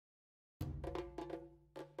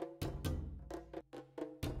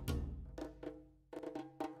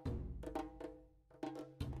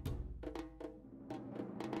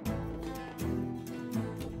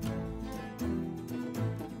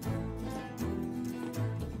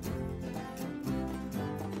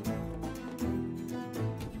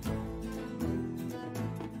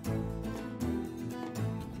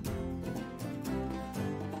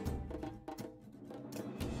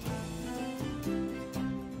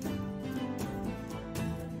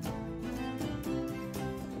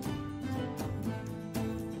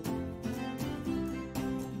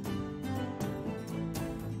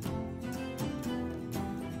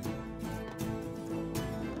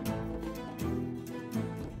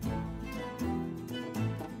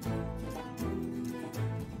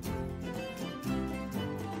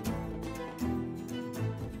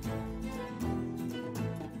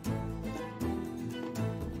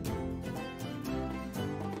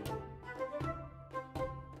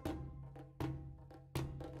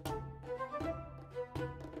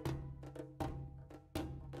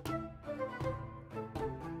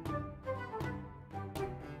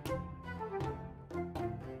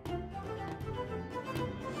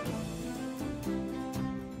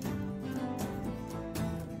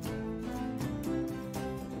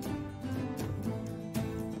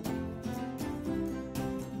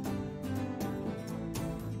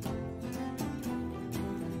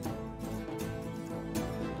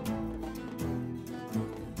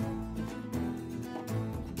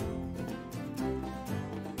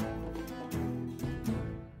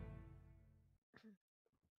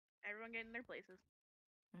in their places.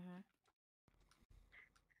 Mm-hmm.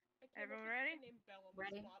 Everyone ready?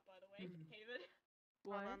 Ready. Spot, by the way, Haven.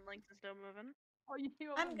 Hold on, Lynx is still moving. Oh, you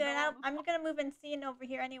I'm good. I'm gonna move and scene over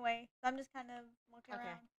here anyway. So I'm just kind of looking Okay.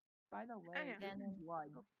 around. By the way, Okay. this is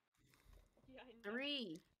blood. Yeah, I know.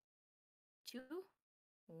 3, 2,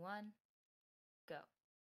 1, go.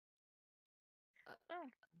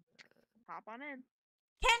 Hop on in.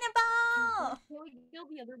 Cannonball! Can we go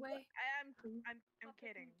the other way? I'm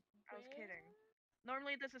kidding. I was kidding.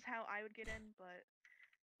 Normally this is how I would get in, but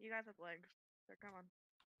you guys have legs. So come on.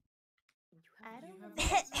 I don't know.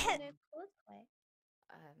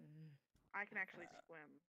 I can actually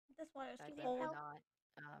swim. This water's I too think cold. not.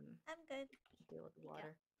 I'm good. Deal with the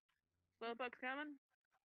water. Slowpoke's coming.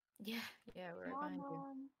 Yeah, we're right behind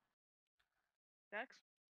you. Ducks.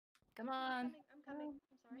 Come on. I'm coming.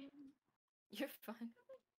 I'm sorry. You're fine.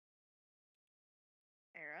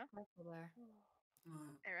 Era. Careful there.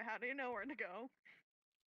 Era, how do you know where to go?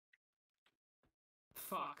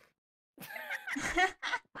 Fuck. Actually,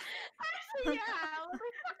 yeah.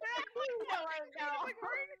 You know where to go.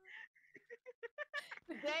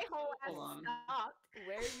 The day hole has Hold on. stopped.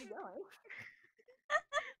 Where are you going?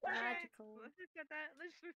 Magical. Let's just get that.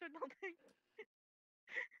 Let's just do the thing.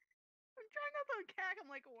 I'm trying not to gag.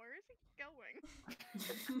 I'm like, where is he going?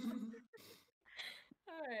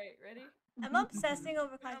 Alright, ready? I'm obsessing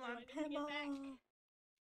over Come on, Cannonball. I need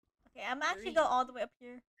to get Okay, I'm actually 3. go all the way up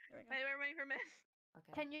here. There we go. Wait, we're waiting for Miss.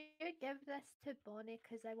 Okay. Can you give this to Bonnie?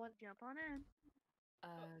 Because I want. Jump on in.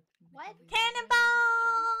 What?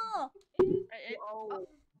 Cannonball!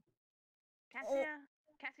 Cassia.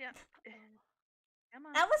 Cassia. Come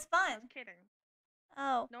on. That was I fun. was kidding.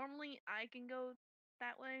 Oh. Normally I can go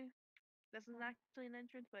that way. This is actually an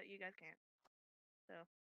entrance, but you guys can't. So.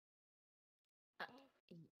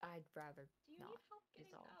 I'd rather Do you not. need help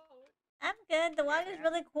getting out? I'm good. The water's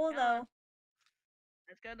really cool though.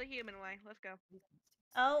 Let's go the human way. Let's go.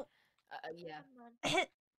 Oh. Yeah. Okay.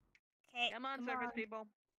 Come on, surface people.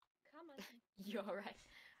 Come on. You alright?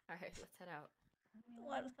 Alright, let's head out. The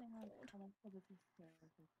water's cold.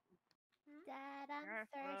 Dad, I'm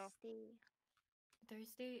Careful. thirsty.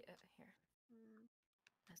 Thirsty? Here.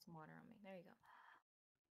 Have some water on me. There you go.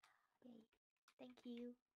 Yay. Thank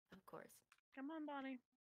you. Of course. Come on, Bonnie.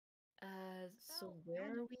 So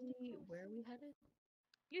where are we headed?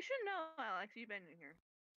 You should know, Alex. You've been in here.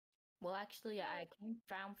 Well, actually, I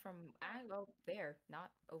found from there, not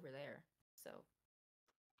over there. So.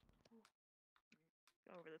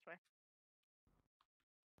 Go over this way.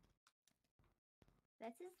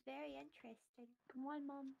 This is very interesting. Come on,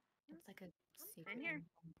 Mom. It's like a secret. here.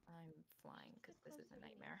 I'm flying because this is a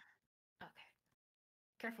nightmare. Okay.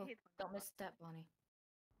 Careful. hate Don't misstep, Bonnie.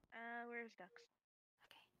 Where's Ducks?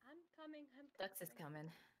 Okay. I'm coming. Ducks is coming.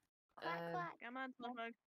 Quack, quack. Come on,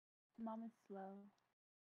 Slowpoke. Mom is slow.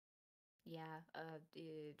 Yeah.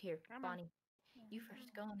 Here, Come on. Bonnie. You first.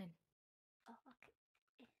 Go on in. Oh, okay.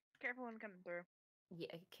 Careful when coming through. Yeah,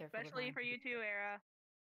 careful. Especially behind for you two, Era.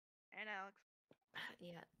 And Alex.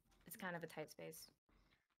 Yeah, it's kind of a tight space.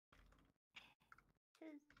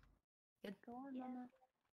 Good. Go on, Yeah. Mama.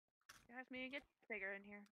 Guys, me get bigger in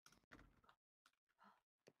here.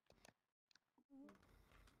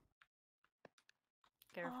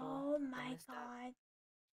 Careful. Oh don't my misstep. god.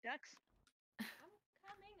 Ducks. I'm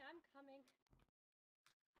coming.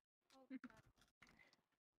 Oh, crap.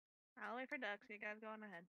 I'll wait for Ducks. You guys go on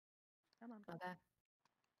ahead. Come on. Okay.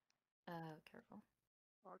 Careful.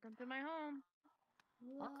 Welcome to my home.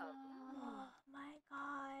 Welcome. Oh my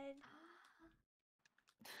god.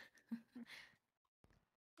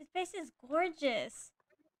 This place is gorgeous.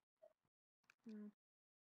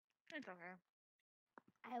 It's okay.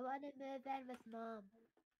 I want to move in with Mom.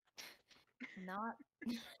 Not.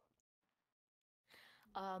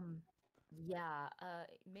 Yeah.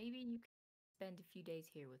 Maybe you could spend a few days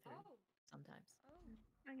here with her Oh. sometimes. Oh.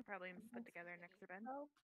 I can probably put together an extra bed. Oh,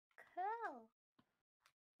 cool.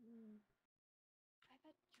 I've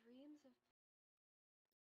had dreams of.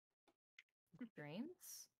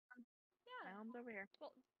 Dreams? Yeah. My home's over here.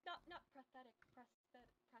 Well, not prophetic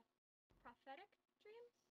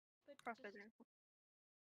dreams, but Prophetic. just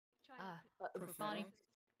childhood. Bonnie.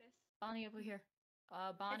 This. Bonnie over here.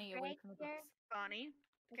 Bonnie, away Greg from the here? books. Bonnie,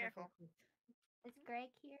 careful. Is Greg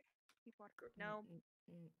here? Keep water. No,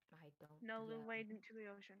 I don't. no yeah. wade into the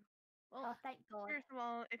ocean. Oh, thank God. First of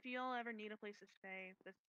all, if y'all ever need a place to stay,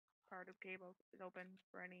 this part of Cable is open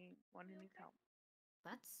for anyone who needs help.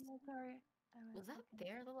 That's. No, sorry. Was that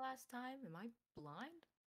there the last time? Am I blind?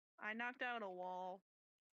 I knocked out a wall,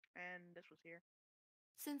 and this was here.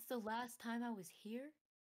 Since the last time I was here?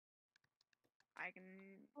 I can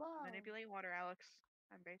Whoa. manipulate water, Alex.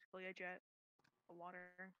 I'm basically a jet of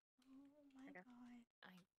water. Oh my guess. god.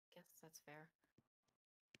 I guess that's fair.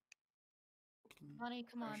 Can Honey,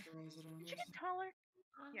 come on. pressurize it, I'm Did you guessing. get taller?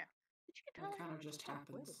 Huh? Yeah. Did you get That taller? kind of just Oh,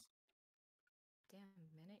 happens. wait. Damn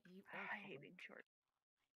minute, you are I hate taller. being short.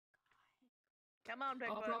 Come on,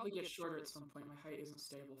 I'll Bigfoot. probably get shorter at some point. My height isn't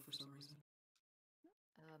stable for some reason.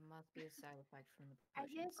 Must be a side effect from the Are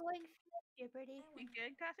you potions. going through puberty? You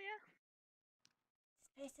good, Cassia?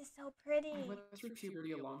 Space is so pretty. I went through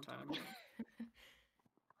puberty a long time ago.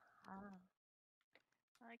 Ah.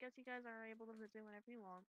 I guess you guys are able to visit whenever you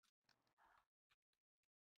want.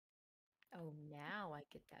 Oh, now I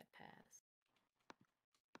get that pass.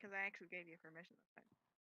 Because I actually gave you permission this time.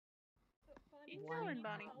 So, You can Why go in,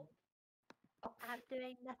 not? Bonnie. Oh, I'm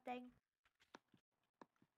doing nothing.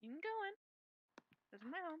 You can go in. This is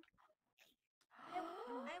my home.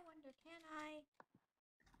 I wonder, can I?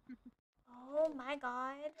 Oh my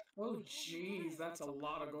god. Oh, jeez, that's a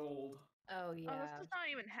lot of gold. Oh, Oh, this yeah. is not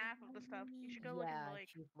even half of the stuff. You should go look in the Yeah, lake.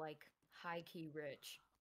 she's like high-key rich.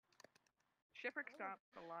 Shipwreck's got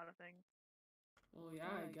a lot of things. Well, yeah,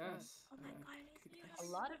 I guess. Oh my I god, he's could beautiful. guess.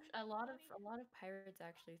 A lot of pirates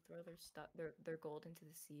actually throw their gold into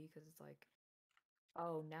the sea because it's like,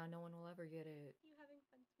 oh, now no one will ever get it. You having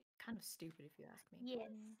fun? Kind of stupid if you ask me.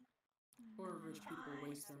 Yes. Or rich people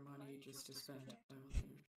waste their money just to spend it on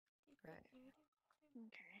you. Right.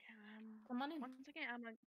 Okay. Come on in. Once again,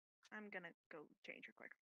 I'm gonna go change real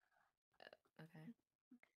quick. Okay.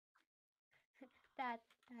 Dad.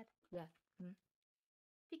 Yeah. Hmm?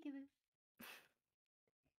 Peekaboo.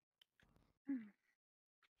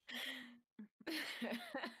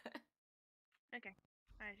 Okay.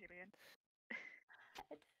 I should be good.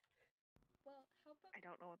 Well, how about I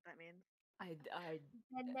don't know what that means. I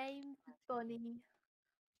The name's Bonnie.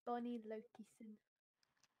 Bonnie Lokison.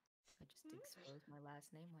 just exposed my last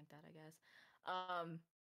name like that, I guess.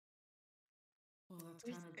 Well, that's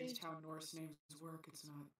kind of just how Norse names work. It's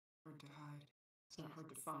not hard to hide. It's not hard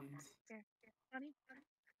to find. Here, honey.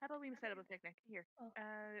 How about we set up a picnic? Here. Oh.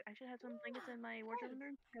 I should have some blankets in my wardrobe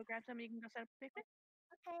room. Go grab some and you can go set up a picnic.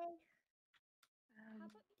 Okay.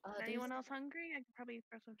 how about Anyone else hungry? I could probably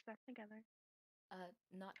throw some stuff together.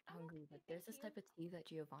 Not hungry, but there's this thank type of tea that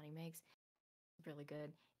Giovanni makes. Really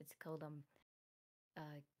good. It's called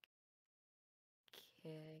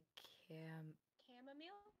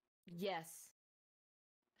chamomile? yes.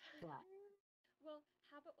 That. Well,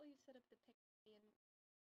 how about while you set up the picnic and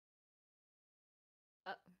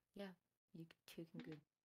Yeah. You two can go.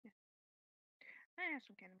 I have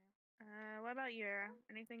some chamomile. What about you?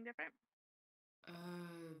 Anything different?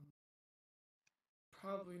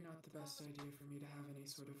 Probably not the best idea for me to have any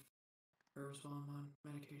sort of herbs while I'm on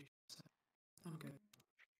medication. So I'm good.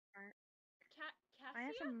 Cassia? I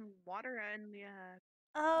have some water in the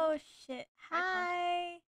Oh shit.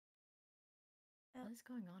 Hi. What is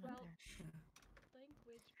going on Well, up there?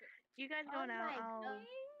 language, but You guys Oh going out? my I'll God.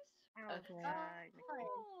 Okay.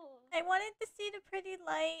 cool. I wanted to see the pretty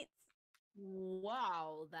lights.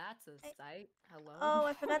 Wow, that's a sight. Hello. Oh,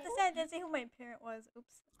 I forgot to say I didn't say who my parent was.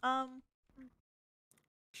 Oops.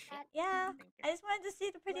 Yeah. Thank you. I just wanted to see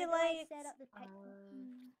the pretty Where do I lights. set up the picnic?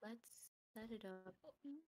 Let's set it up. Oh,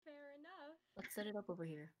 fair enough. Let's set it up over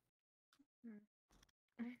here. Hmm.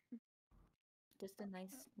 Just a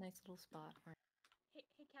nice little spot. Right. Hey,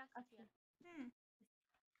 Cassia. Hmm.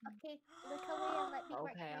 Okay, look away and let me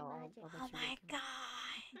work Okay, my I'll magic. let Oh you my work it.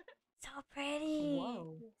 god. So pretty.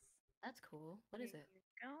 Whoa, Yes. that's cool. What is it? There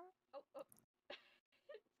you go. Oh.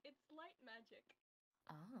 It's light magic.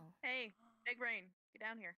 Oh. Hey, Big Rain, get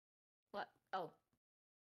down here. What? Oh,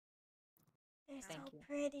 They're Thank so you.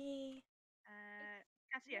 pretty.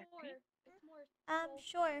 Cassia, More, can you- it's more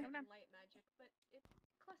Sure. soulful Come than down. light magic, but it's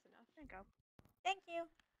close enough. there you go. Thank you.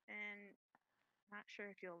 And not sure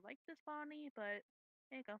if you'll like this, Bonnie, but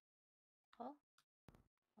there you go. Oh.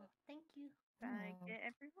 Oh, thank you. Did I Oh. get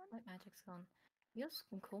everyone? light magic's gone. You have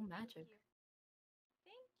some cool magic.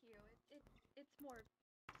 Thank you. It's more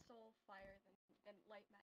soul fire than light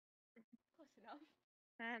magic. Close enough.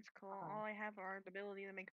 That's cool. Oh. All I have are the ability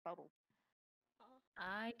to make bubbles.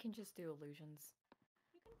 I can just do illusions.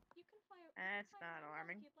 You can fly. That's fly not around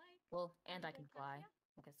alarming. if you'd like. Well, and I Anything, can fly. Cassia?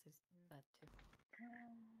 I guess there's that too.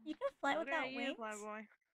 You can fly Look without at you, wings. fly boy.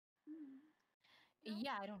 No?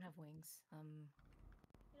 Yeah, I don't have wings. You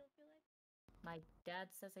don't feel like? My dad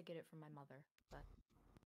says I get it from my mother, but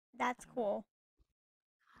That's cool.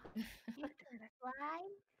 You can fly?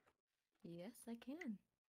 yes, I can.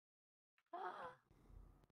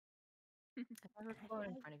 I've never flown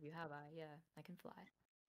in front of you, have I? Yeah, I can fly.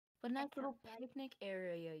 But nice can't little fly. picnic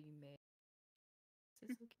area you made.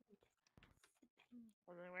 This is so cute.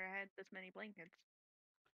 Wasn't aware I had this many blankets.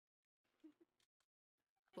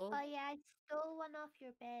 Well, Oh yeah, I stole one off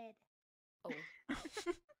your bed. oh,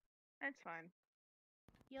 That's fine.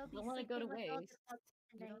 You'll be don't let it go to sleeping with all the waste. pups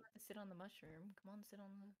You don't tonight. have to sit on the mushroom. Come on, sit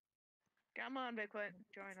on the. Come on, Bigfoot,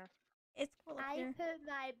 join us. It's cool up I here. put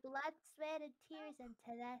my blood, sweat, and tears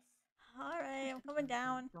into this. Alright, I'm coming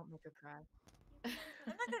down. Don't make her cry.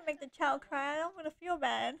 I'm not gonna make the child cry. I don't wanna feel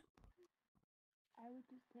bad. I would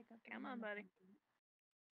just take up. Come on, buddy.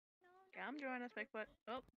 Come join us, Bigfoot.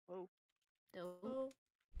 Oh, whoa. Oh, Oh.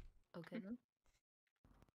 okay then.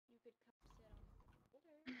 You could come sit on the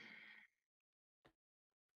boulder.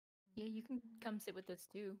 Yeah, you can come sit with us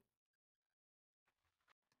too.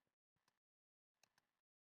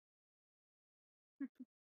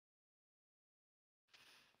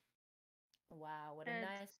 Wow, what a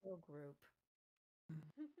It's- nice little group.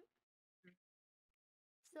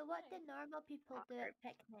 So what do normal people do at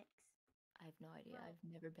picnics? I have no idea. Well, I've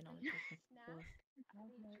never been on a any picnic before.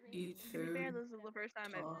 snack, Eat To be fair, food, this is the first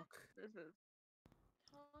time talk. this is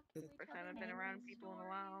talk, It- we first tell time I've each been other around people in a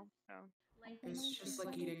while, so like It's just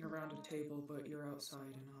like eating around a table, but you're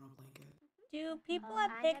outside and on a blanket. Do people Oh,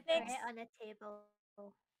 at I never picnics ate on a table.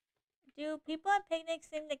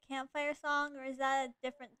 sing the campfire song, or is that a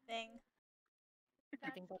different thing? I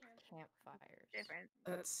think that's campfires. different.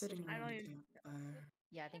 That's sitting I around don't a even- campfire.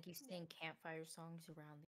 Yeah, I think you sing campfire songs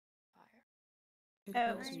around the fire.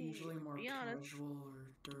 Picnics Oh. are usually more Be honest. casual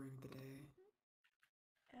or during the day.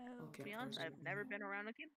 Oh. Well, To be honest, campfires I've are never evening. been around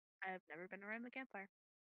a camp. I've never been around the campfire.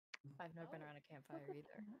 I've never been Oh. around a campfire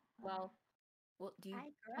either. Well, do you I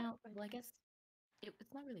grew count? up with Well, I it. guess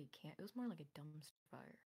it's not really a camp. It was more like a dumpster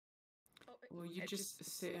fire. Well, you just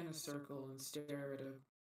sit in a circle and stare at a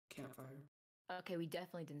campfire. Okay, we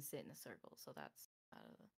definitely didn't sit in a circle, so that's out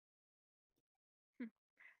of the.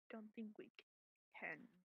 Don't think we can.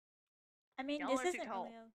 I mean, Y'all this are too isn't tall.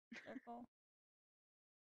 really a circle.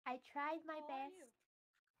 I tried my How are best.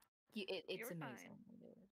 It's You're fine. amazing.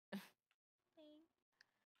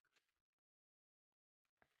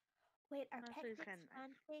 Wait, are Honestly, it's picnics kinda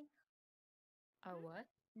nice. fancy? Oh, what?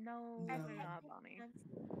 No, No. Are they're not, picnics Bonnie.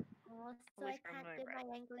 fancy? Oh, so Always I from can't my do breath.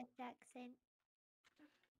 my English accent.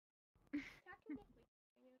 Technically,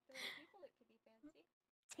 I mean, with the right people, it could be fancy.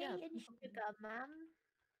 Yeah, Tea and people can- sugar, ma'am.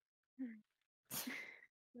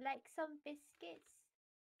 Like some biscuits.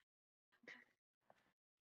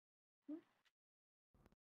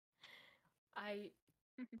 I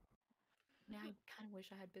now I kind of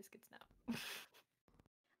wish I had biscuits now.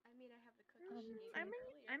 I mean, I have the cookies you gave I me might,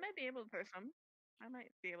 earlier. I might be able to throw some. I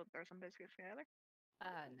might be able to throw some biscuits together.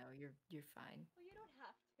 No, you're fine. Well, you don't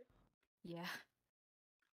have to. Yeah.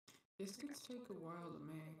 Biscuits take a while to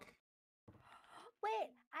make.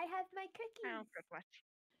 Wait, I have my I cookies. don't cook much.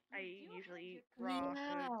 You I do usually have eat raw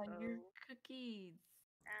Yeah, food, your so cookies.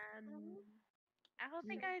 I don't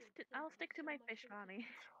think I'll stick to my fish, Bonnie.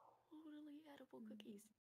 Totally edible cookies.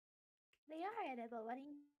 They are edible. What do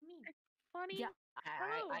you mean? Bonnie, Yeah,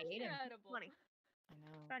 I ate them. Incredible. Bonnie, I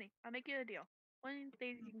know. Bonnie, I'll make you a deal. One of these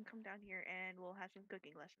days you can come down here and we'll have some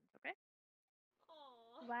cooking lessons, okay?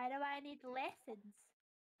 Aw. Why do I need lessons?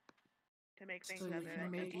 To make So things you other can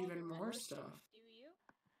than make cookies. even more stuff. Do you?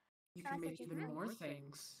 You can That's a make good even point. more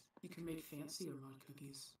things. You can make fancier mud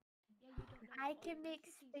cookies. Yeah, you don't know I all can the make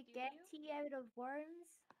recipes, do you? spaghetti out of worms.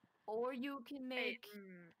 Or you can Hey,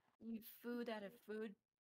 make food out of food.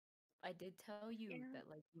 I did tell you Yeah. that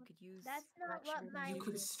like you could use. That's not what stretchable my You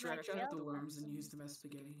could my stretch out the bill worms and says. use them as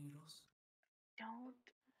spaghetti noodles. don't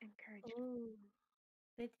encourage it. Ooh,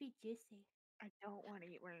 it'd be juicy. I don't want to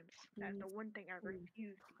eat worms. That's the one thing I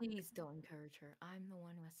refuse to eat. Please don't encourage her. I'm the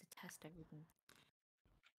one who has to test everything.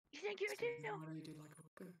 You think you're So you too? want to do like a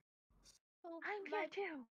wicca? Oh, I'm my here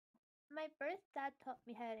too. my birth dad taught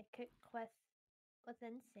me how to cook with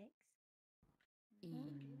insects.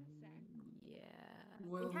 Yeah.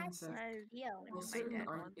 Well, They had insects. I, Eel. Well, my certain dad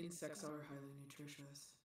once. insects are highly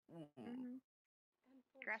nutritious. Mm-hmm. Unfortunately.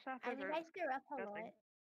 Grasshoppers I mean, are I grew up a disgusting.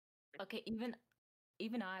 lot. Okay,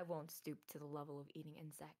 even I won't stoop to the level of eating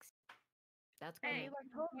insects. That's Well, Hey, you were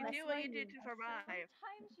you homeless, do what you weren't do you? to survive.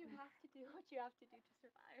 Sometimes you have to do what you have to do to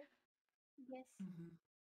survive. Yes, Hmm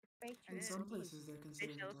very In true. some places, they're They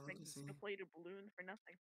considered sell a delicacy. deflated balloons for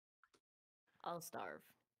nothing. I'll starve.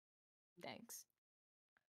 Thanks.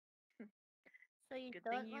 So you Good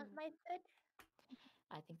don't thing want you. my food?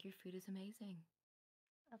 I think your food is amazing.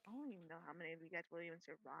 I don't even know how many of you guys will even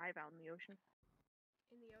survive out in the ocean.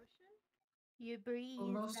 In the ocean? You breathe.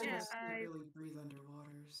 Well, most of Yeah, us can't I- really breathe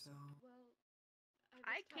underwater, so. Well,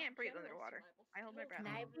 I just can't have breathe general underwater. survival I hold my skills breath.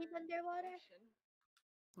 Can I over breathe the underwater? ocean.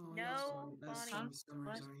 Well, No, yes, Bonnie. some swimmers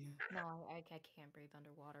What? are you? No, I can't breathe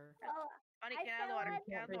underwater. Oh, Bonnie, I get out of the fell water. in. Get out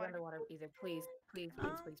Can't of the breathe water. underwater either. Please, please, Oh,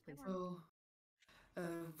 please, please, please. Well,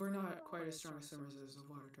 We're not quite as strong as swimmers as a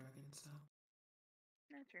water dragon, so.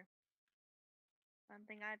 Not true.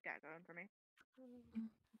 Something I've got going for me.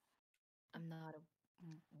 I'm not a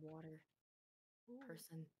water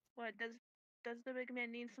person. What does the big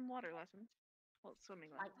man need some water lessons? Well, swimming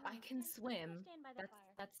lessons. I can swim. Stand by the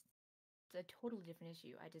fire. That's a totally different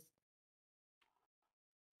issue. I just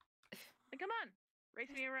Like, come on, race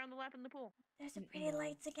me around the lap in the pool. There's the pretty No.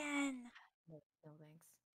 lights again. no thanks.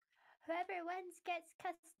 Whoever wins gets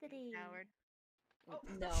custody. Howard.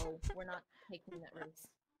 No, we're not taking that race.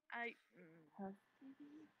 Oh,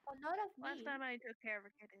 not of me. Last time I took care of a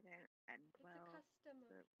kid and It's well, a custom.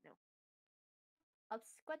 no. Of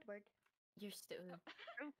Squidward. You're still.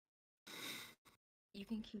 Oh. You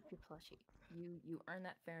can keep your plushie. You earn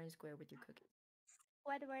that fair and square with your cookie.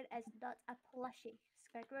 Squidward is not a plushie.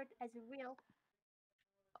 Squidward is real.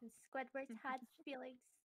 And Squidward has feelings.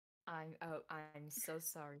 I'm so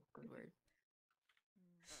sorry, Squidward.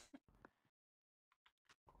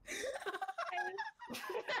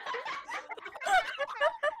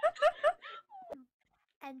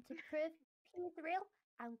 And to prove he's real,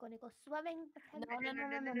 I'm gonna go swimming with him.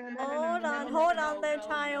 Hold on there,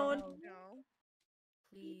 child. No.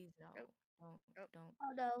 Please, no. Oh. Don't.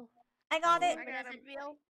 Oh no. I got it. I Squidward got him. isn't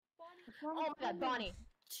real. Oh my god, Bonnie!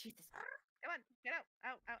 Jesus. Come on, get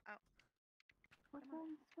out. Out. What's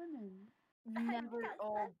wrong with swimming? Never. got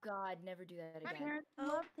Oh god, never do that Bonnie. again. Parents Oh,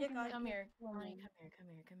 love you're taking gone. their Come kids here, Bonnie.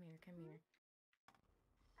 swimming. Come here.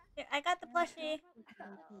 Here, I got the plushie.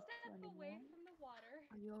 Step away from the water.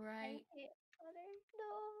 Are you I alright? hate water.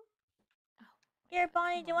 No. Here,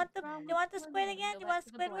 Bonnie. Do you Come want the on, do you want the squid Go again? Go Do you back want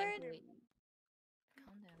to the Squidward? blanket.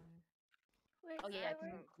 Calm down. Where's Oh yeah,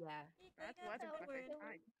 Squidward? yeah. That's I got what I'm Squidward.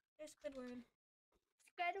 fine. There's Squidward.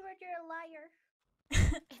 Squidward, you're a liar.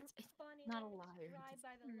 It's Bonnie, not a let us liar. try Just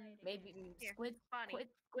by the light maybe again. Here, squids Bonnie.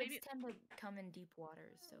 squids Maybe tend to come in deep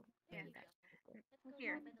waters, so Yeah. maybe that's just it. Let's go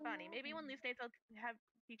here, try by the Bonnie. light. Maybe one of these days I'll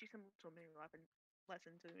teach you some swimming lessons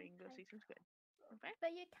so we can go Okay. see some squid. Okay.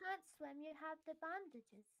 But you can't swim, you have the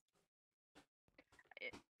bandages.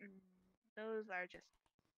 Those are just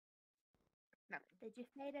nothing. Did you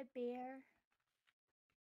fight a bear?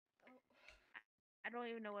 I don't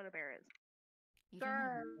even know what a bear is. You don't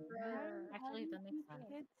know Grr. that? Actually, How that do you makes teach sense.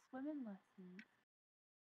 kids swimming lessons?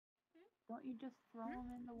 Don't you just throw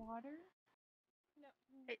them in the water? No.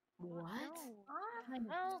 What? No. Ah, Kind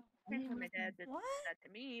of Well, depends when my dad did What? that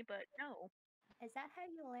to me, but no. is that how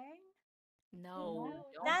you learn? No, No,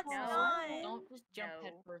 don't That's fall. not. Don't just jump No.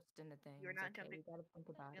 headfirst into things. You're not okay? jumping You gotta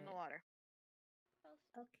think about in it. the water.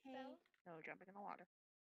 Okay. No jumping in the water.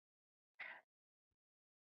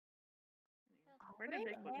 Spell. Where Where did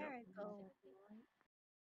did Bigfoot go? Aaron go?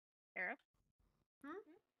 Arrow? Hmm?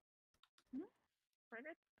 Where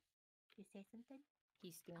did? Did you say something?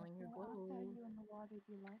 He's stealing your I'll tell gold. you in the water if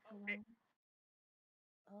you like Okay. alone.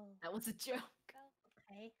 Oh, That was a joke.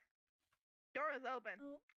 okay. Door is open.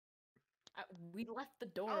 We left the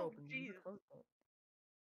door Oh, open. You jeez. closed it.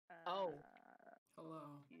 Oh.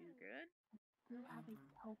 Hello. You good? You have a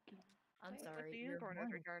token. I'm Wait, sorry. the Your unicorn has horn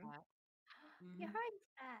is returned. back. Your Mhm. heart's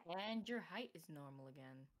back. And your height is normal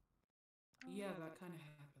again. Yeah, that kind of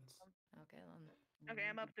happens. Okay, then. Okay,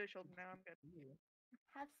 I'm up to his shoulder now. I'm good. You.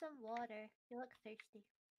 Have some water. You look thirsty.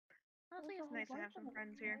 Honestly, There's it's a nice to whole have some bunch of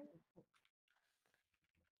friends them, here. right?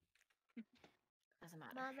 Doesn't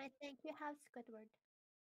matter. Mom, I think you have Squidward.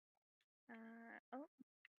 Oh.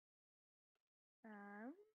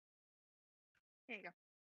 Here you go.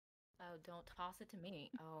 Oh, don't toss it to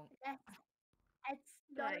me. Oh. It's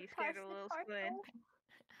not you a scared a person little squid. parcel.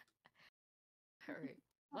 Hurry.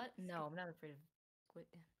 What? No, I'm not afraid of squid.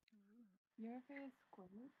 You're afraid of squid?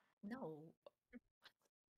 No.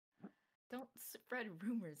 Don't spread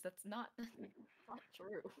rumors. That's not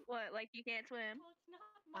true. What? Like you can't swim? Well, it's not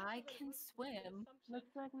I much of a can good swim. assumption.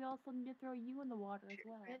 Looks like we also need to throw you in the water as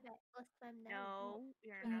well. Good, let's swim now. No,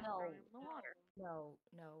 you're not No. throwing in the water. No.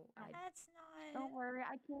 That's not. Don't worry,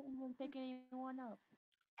 I can't even pick anyone up.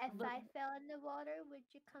 If Look- I fell in the water, would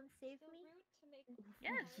you come save The me? route to make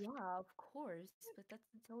Yes. Yeah, of course, but that's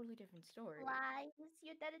a totally different story. Lies.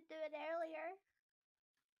 You didn't do it earlier.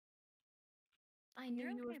 I knew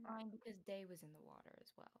You're you were okay, Mom. fine because Day was in the water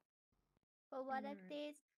as well. But what if Mm.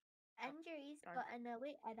 these injuries darn. got in the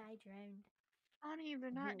way and I drowned? Honey,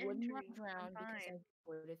 they're not You wouldn't injuries. have drowned I'm because fine. I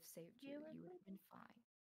would have saved you. You would You would have been fine.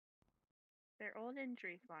 They're old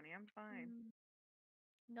injuries, Bonnie. I'm fine.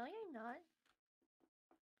 No, you're not.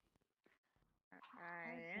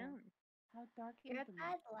 I am. How dark You're is a the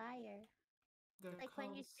bad liar. They're Like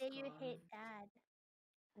when you called say you hate scars. dad.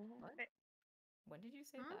 What? When did you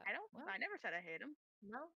say Hmm? that? I don't. What? I never said I hate him.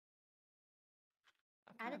 No?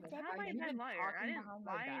 I didn't say How am I a You've bad been liar? I talking didn't behind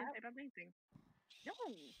my lie back? about anything. No.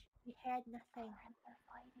 We heard nothing. They're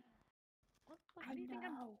fighting. What do you think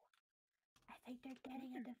I'm? know. I think they're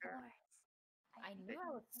getting a Sure. divorce. I knew I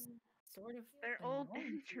was sort of They're old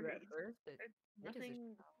annoying to you at injuries. first, but There's they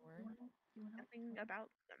deserve nothing, more. nothing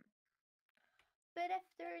about them. But if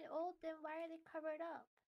they're old, then why are they covered up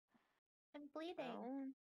and bleeding?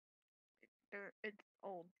 Well, it's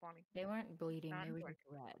old, Bonnie. They weren't bleeding, Not they were important.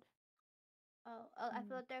 just red. I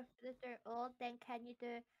thought if they're old, then can you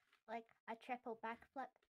do like a triple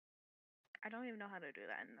backflip? I don't even know how to do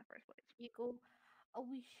that in the first place. You go a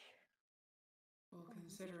whoosh. Well,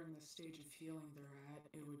 considering the stage of healing they're at,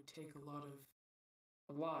 it would take a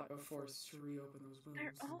lot of force to reopen those wounds.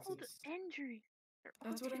 They're since old it's- injuries.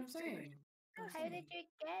 That's what I'm saying. How did you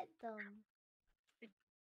get them?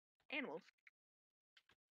 Animals.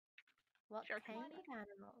 What Shark kind meat. of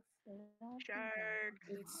animals? Sharks.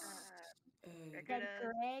 It's Did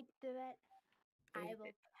Crocodiles. Greg do it? I It-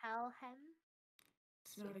 will tell him.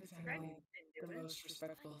 it's not Greg exactly didn't do the it. most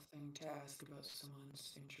respectful thing to ask about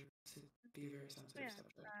someone's injury. To be a very sensitive Yeah.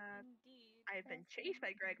 subject. Indeed. I've been chased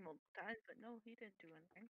by Greg multiple times, but no, he didn't do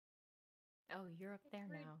anything. Oh, you're up there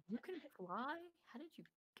Rude. now. You can fly? How did you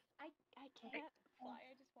I can't fly.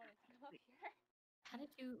 I just wanted to come up here. how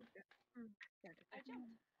did you I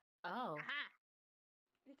jumped. Oh, Aha!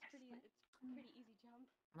 It's pretty easy jump.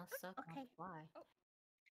 must suck not Okay. to fly. Oh.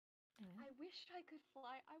 Anyway. I wish I could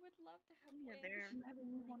fly. I would love to have Yeah, wings. they're I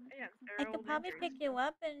they're could old probably injuries. pick you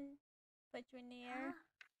up and put you in the air.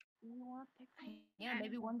 You want to pick me? Yeah,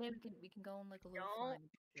 maybe one day we can go on like a little Don't flying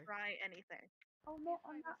adventure. try anything. Oh no, If I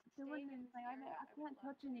I'm was not doing staying in anything. this area, I I would can't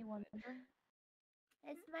love touch to, anyone. but-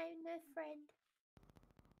 It's my new friend.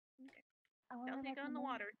 I want Don't to go in the recommend.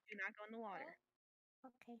 water. Do not go in the water.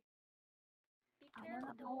 Okay. Be I careful.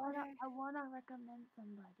 wanna, the I wanna, water. I wanna recommend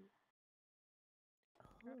somebody.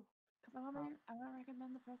 Oh, Cause I wanna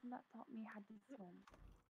recommend the person that taught me how to swim.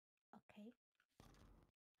 okay.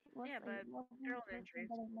 It was Yeah, a but lovely they're all person injuries.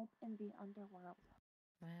 that I met in the underworld.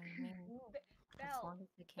 I mean, as Belle, long as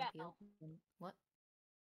they can't be Belle. open. What?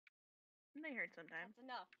 They hurt sometimes. That's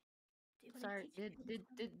enough. Do you wanna Sorry, teach me to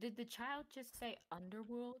swim? did the child just say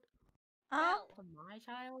underworld Oh, to my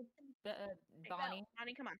child? Hey, Bonnie,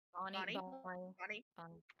 Bonnie, come on. Bonnie, Bonnie. Bonnie, Bonnie,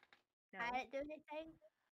 Bonnie. no. I didn't do anything.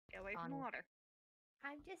 Get away from the Bonnie. water.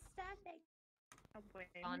 I'm just standing. Away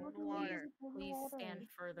Bonnie, from the water. please stand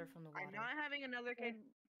further from the water. I'm not having another kid.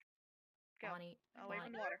 Go. Bonnie, Away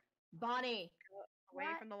from the water. Bonnie, Away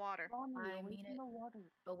What? from the water. Bonnie, I away mean from it. the water.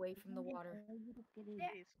 away from the water. I need to get in. There.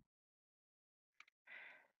 Please.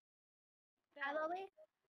 I'm Belle, away.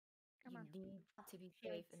 Come You on. need Oh, to be shoot.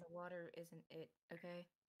 safe, and the water isn't it. Okay.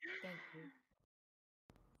 Thank you.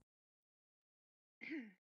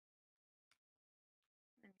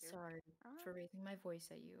 Thank you. Sorry for raising my voice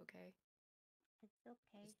at you. Okay. It's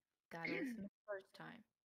okay. Gotta listen the first time.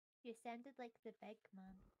 You sounded like the big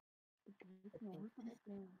man. No, who's the big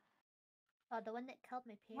man? Oh, the one that killed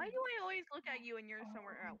my Why parents. do I always look at you and you're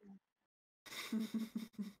somewhere else?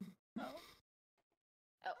 Oh.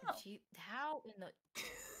 Oh, gee, how in the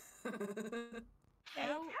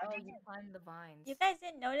how? Oh, you climbed the vines. you guys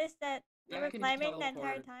didn't notice that they I were can climbing the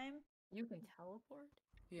entire teleport. time? You can teleport.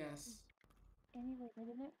 Yes. Anyways, I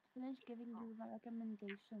didn't finish giving you my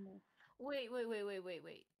recommendation. Wait.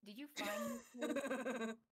 Did you find this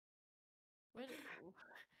place? Where did...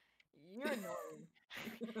 You're annoying.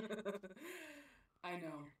 I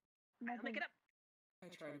know. I'll make it up. I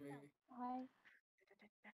try to be. Hi.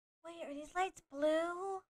 Wait, are these lights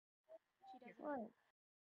blue? she doesn't. What?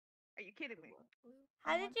 Are you kidding me?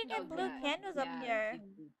 How did you get Oh, blue yeah, candles up yeah, here?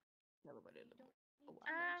 you teleported them. Need to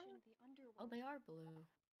Um, mention the underworld. Oh, they are blue.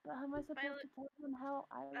 But how am I supposed to tell them how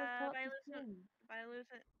I was taught to swim?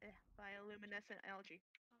 Bioluminescent algae.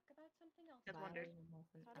 Talk about something else. That's wonders.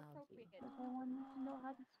 Bioluminescent Not algae. appropriate. But I want you to know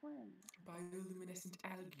how to swim. Bioluminescent They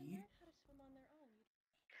can algae. learn how to swim on their own.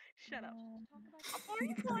 Shut up. Talk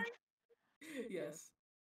about Yes.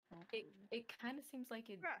 It kind of seems like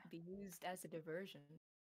it'd Bruh. be used as a diversion.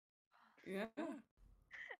 Yeah.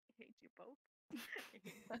 I hate you both.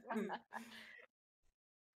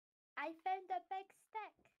 I found a big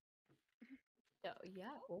stick. Oh,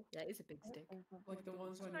 yeah. Oh, that is a big stick. Like the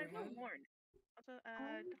ones on I your will head. warn. Also,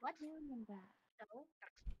 What? Doing that? No.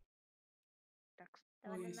 ducks. The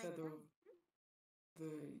Well, one you in my said room.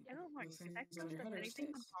 I don't know. those If I things on trust your head are anything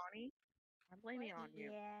from sticks. Bonnie, I'm blaming it on you.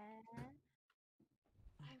 Yeah.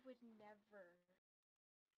 I would never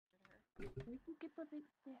hurt her. Where'd you get the big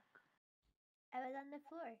stick? I was on the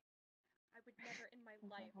floor. I would never in my I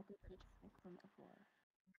life got the hurt big her. stick from the floor.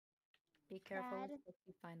 Be careful Dad? with what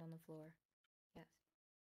you find on the floor. Yes.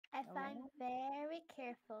 If Oh. I'm very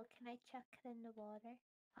careful, can I chuck it in the water?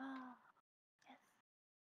 Yes.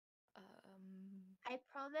 I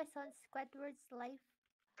promise on Squidward's life,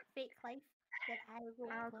 fake life, that I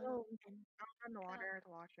will I'll go in. I'll run the water to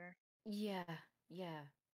watch her. Yeah.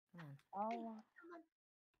 Come on. Oh. Come on,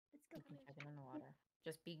 let's go. You can check it in the water.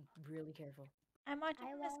 Just be really careful. I'm watching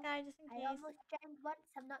I from the will. sky just in I case. almost drowned once.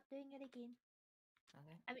 I'm not doing it again.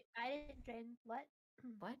 Okay. I mean, I didn't drown. What?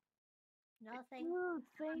 What? Nothing. Dude,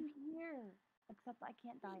 same here. Except I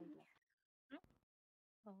can't die again.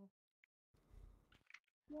 Oh.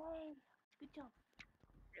 Yay. Good job.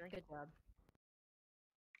 Really? Good job.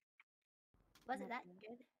 Was it Not that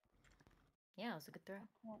good. good? Yeah, it was a good throw. I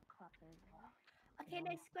can't clap very well. Okay, No,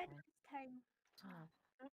 now it's Squidward's turn. Oh.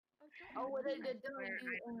 Oh, what did I swear,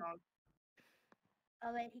 I have a dog.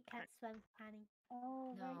 Oh wait, he can't swim, can he?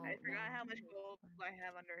 Oh, No. I forgot how much no. gold I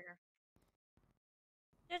have under here.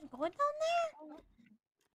 There's gold down there?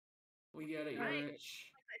 We get it, Right. you're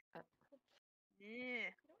rich. Yeah.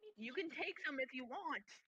 You can take some if you want.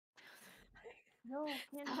 No,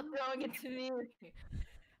 can Stop you? throwing it to me.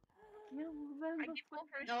 You I remember can go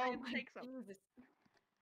first. No, I can my take some. Jesus.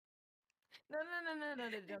 No, don't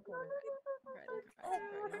cry.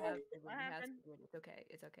 You have to, What you have happened? to. It's okay.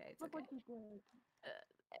 It's okay. It's Look okay. what you did.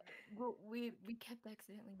 Well, we kept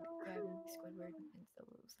accidentally grabbing Squidward, and so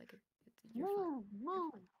it was like you're Move, fine.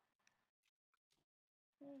 move.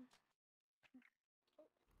 Yay.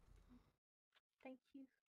 Thank you.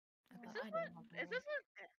 Okay, Is this I what? don't have Is this what?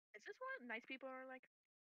 Is this what nice people are like?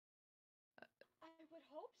 I would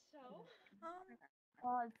hope so.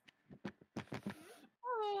 Pause.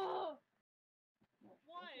 Oh!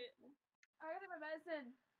 What? I gotta my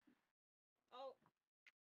medicine. Oh.